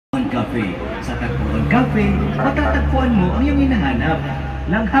Cafe. Sa Puan Cafe, matatagpuan mo ang iyong hinahanap.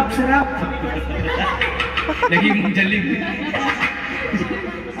 Langhap sarap. Naging mong jalig.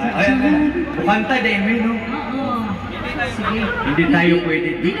 Ayan na. Bukanta din, no? Oo. Sige. Hindi tayo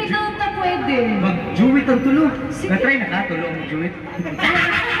pwede. Hindi daw ta pwede. Mag-juwit ang tulo. Na-try na ka, tulo ang mag-juwit.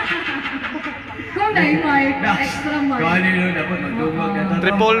 Kung na yung mic, extra mic. Kung ano yun, dapat mag-dumag.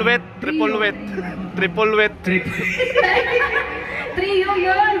 Triple wet. Triple wet. Triple wet. Trio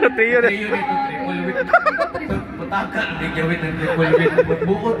yun. Trio na. Trio dito, triple wet. Putakan, hindi gawin ng triple wet.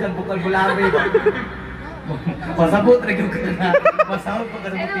 Buot kang bukal bulari. Pasabot rin yung kana. Pasabot pa ka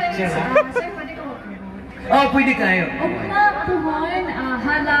sa picture, ha? Sir, pwede ko Oh, pwede kayo. Ugma, Puan,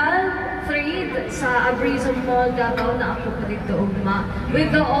 halal, trade sa Abrizon Mall, Davao na ako po dito, Ugma.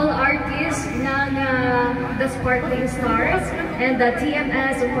 With the all artists ng the Sparkling Stars and the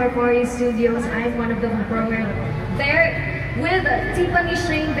TMS of Parpori Studios. I'm one of the performers there with Tiffany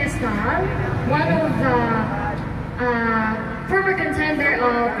Shane Vestal, one of the former contender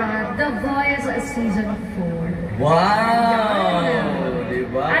of The Voice Season 4. Wow!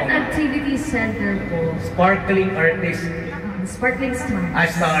 Diba? At Activity Center po. Sparkling artist. Sparkling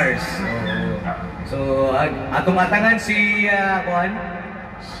Stars. Stars. So, atong atangan si Puan.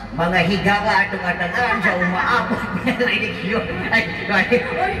 Mga higa ka atong atangan sa umaabot ng eleksyon.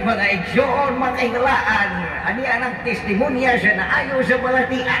 Mga eleksyon, mga higalaan. Ani anang testimonya siya na ayaw sa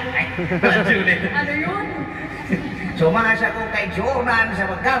balatian. Ano yun? Sumasa ko kay Jonan sa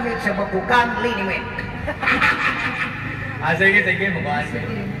paggamit sa bakukang linimit. Sige, mukhaan.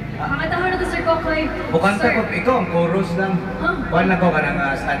 Pakita mo na ito, Sir Kokoy. Bukanta ko, ikaw ang chorus lang. Kuhan lang ko ka ng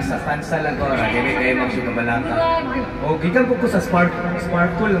stanza lang ko. Hindi kayo magsugabalata. O, gigan ko sa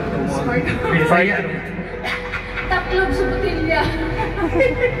sparkle lang ito mo. Bisaya. Taklob sa botilya.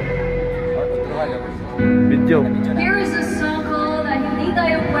 Video. Here is a song called Hindi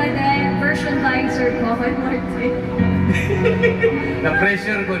Tayo Pwede, version by Sir Kokoy Martin.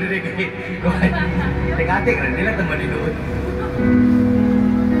 Na-pressure ko din kay Kuhan. Ting-ating rin nila ito maniluod.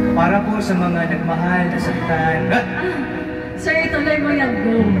 Para po sa mga nagmahal na saktan. Sir, ituloy mo yan,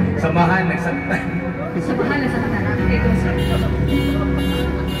 go. Sa mahal na saktan. Sa mahal na saktan. Okay, go, sir.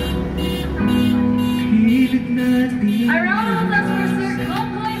 Hilig natin. A round of applause for Sir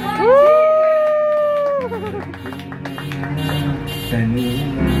Kokoy Martin.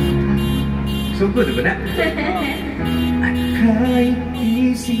 Sugod ba na? At kahit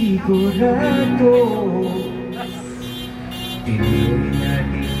di sigurado, tinuloy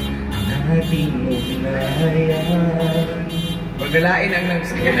natin ang ating ugnayan. Pagdalain ang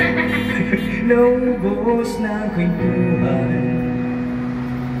nagsayan. Naubos na kwentuhan,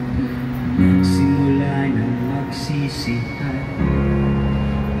 simula ng magsisihan.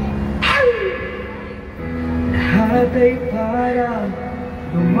 Lahat ay parang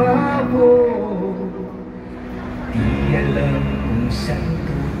lumabo, di alam kung saan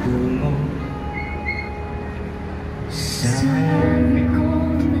tutungo. Sabi ko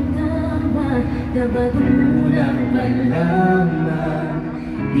na naman, dapat mo lang malaman.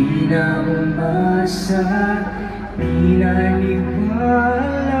 Di na umasa, di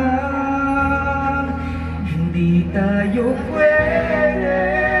naniwala. Hindi tayo pwede.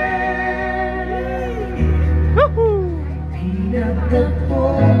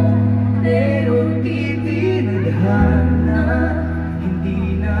 Pinagtagpo, pero di tinadhana.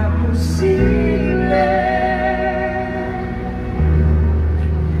 Hindi na posible.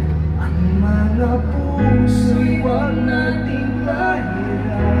 Ang mga puso'y huwag nating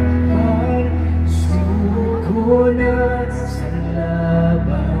pahirapan. Suko na sa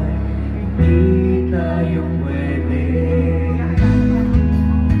laban, hindi tayo pwede.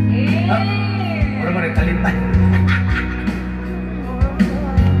 Wala mo nagkalitan.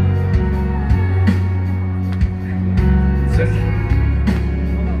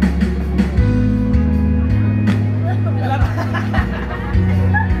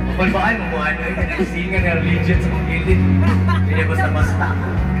 Palbaan mo buwan mo yung nagsingan ng religion sa mga gilid. Hindi basta-basta.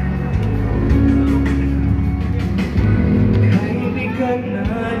 Kaibigan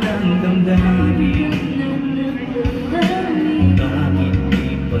na ng damdamin, bakit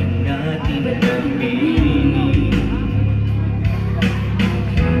di pa natin aminin?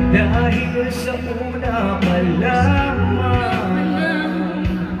 Dahil sa una pa lamang,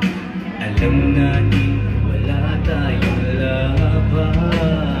 alam natin wala tayong laban.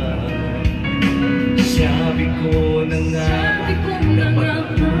 Sabi ko na nga,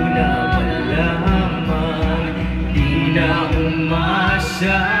 dapat mo na malaman. Di na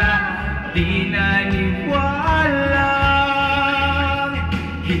umasa, di naniwala.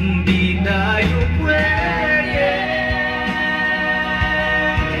 Hindi tayo pwede.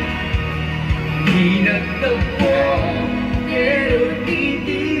 nagtagpo, pero di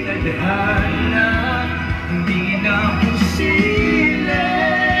tinadhana, hindi na posible.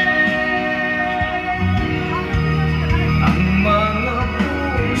 Ang mga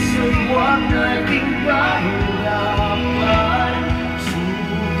puso'y huwag nating pahirapan,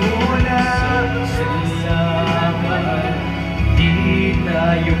 suko na sa laban, di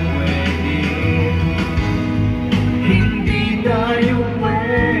tayo pwede. Hindi tayo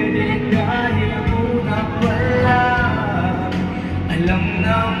pwede dahil una pa lang alam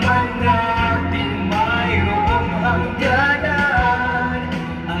naman natin mayroong hangganan.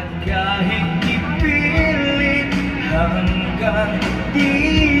 At kahit ipilit hanggang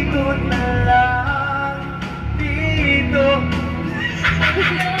dito na lang, dito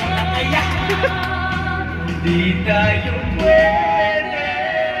hindi tayo pwede.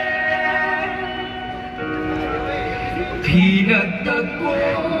 Pinagtagpo,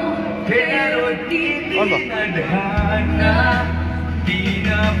 pero di tinadhana, di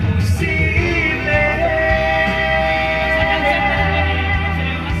na posible.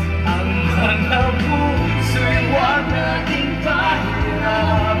 Ang mga puso'y huwag nating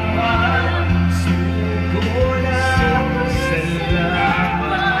pahirapan, suko na sa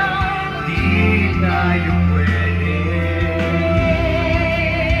laban, di tayo pwede.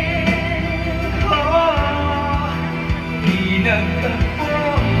 Pinagtagpo,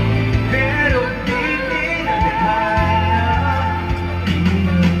 pero di tinadhana, di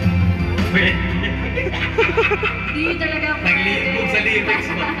na pwede. Di talaga Naglibog sa lyrics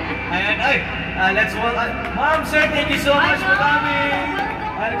mo. Ayan, ay, let's walk. Ma'am, sir, thank you so much for coming.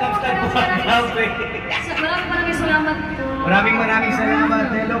 Welcome to Puan. Maraming salamat po. Maraming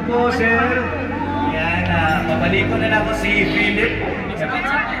salamat. Hello po, sir. Yan, babalik ko na lang ako si Philip.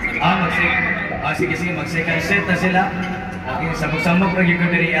 Sige, mag-second set na sila. Okay, samog-samog lagi ko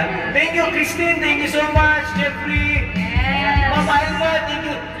diri. Thank you, Christine. Thank you so much, Jeffrey.